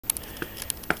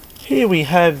Here we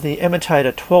have the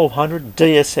Emotator 1200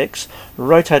 DSX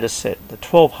rotator set. The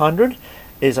 1200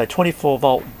 is a 24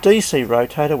 volt DC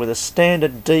rotator with a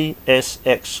standard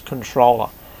DSX controller.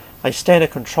 A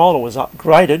standard controller was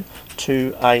upgraded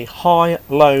to a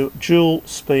high-low dual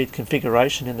speed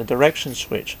configuration in the direction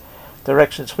switch.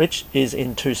 Direction switch is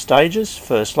in two stages,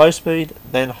 first low speed,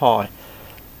 then high.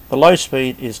 The low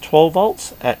speed is 12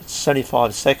 volts at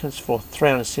 75 seconds for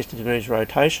 360 degrees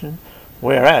rotation,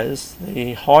 whereas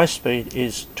the high speed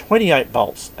is 28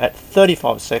 volts at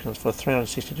 35 seconds for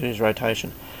 360 degrees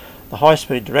rotation. The high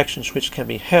speed direction switch can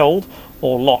be held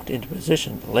or locked into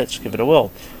position. Let's give it a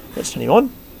whirl. Let's turn it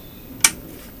on.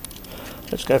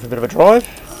 Let's go for a bit of a drive.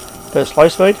 First low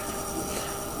speed,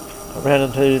 around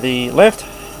and to the left,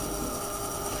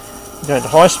 go into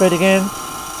high speed again,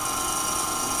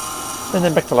 and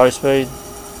then back to low speed,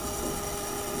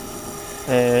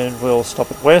 and we'll stop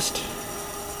at west.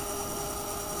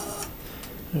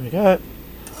 There we go.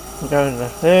 We'll go into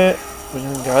there. We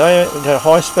can go there. We can go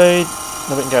high speed.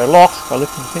 Then we can go lock. Go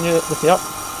lift and continue. Lift it up.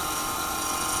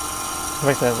 Go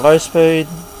back down to low speed.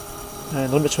 And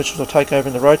the limit switches will take over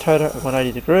in the rotator at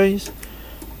 180 degrees.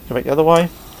 Go back the other way.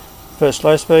 First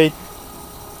low speed.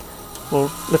 We'll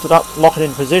lift it up, lock it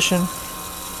in position.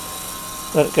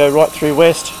 Let it go right through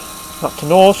west, up to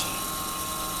north.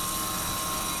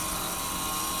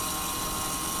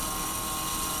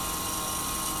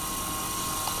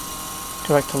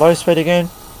 Go back to low speed again.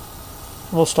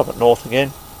 And we'll stop at north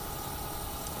again.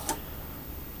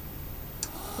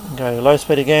 And go low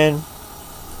speed again.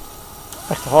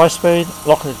 Back to high speed,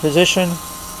 lock it in position.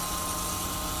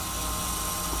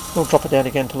 We'll drop it down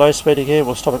again to low speed again.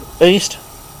 We'll stop at east.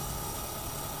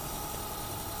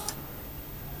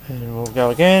 And we'll go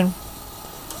again.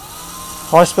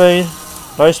 High speed,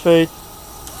 low speed,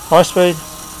 high speed,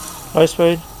 low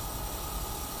speed,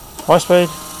 high speed.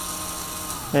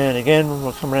 And again,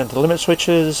 we'll come around to the limit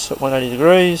switches at 180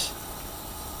 degrees.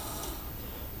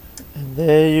 And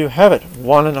there you have it,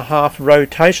 1.5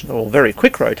 rotation, or very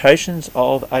quick rotations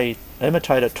of a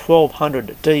Emotator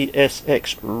 1200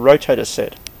 DSX rotator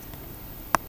set.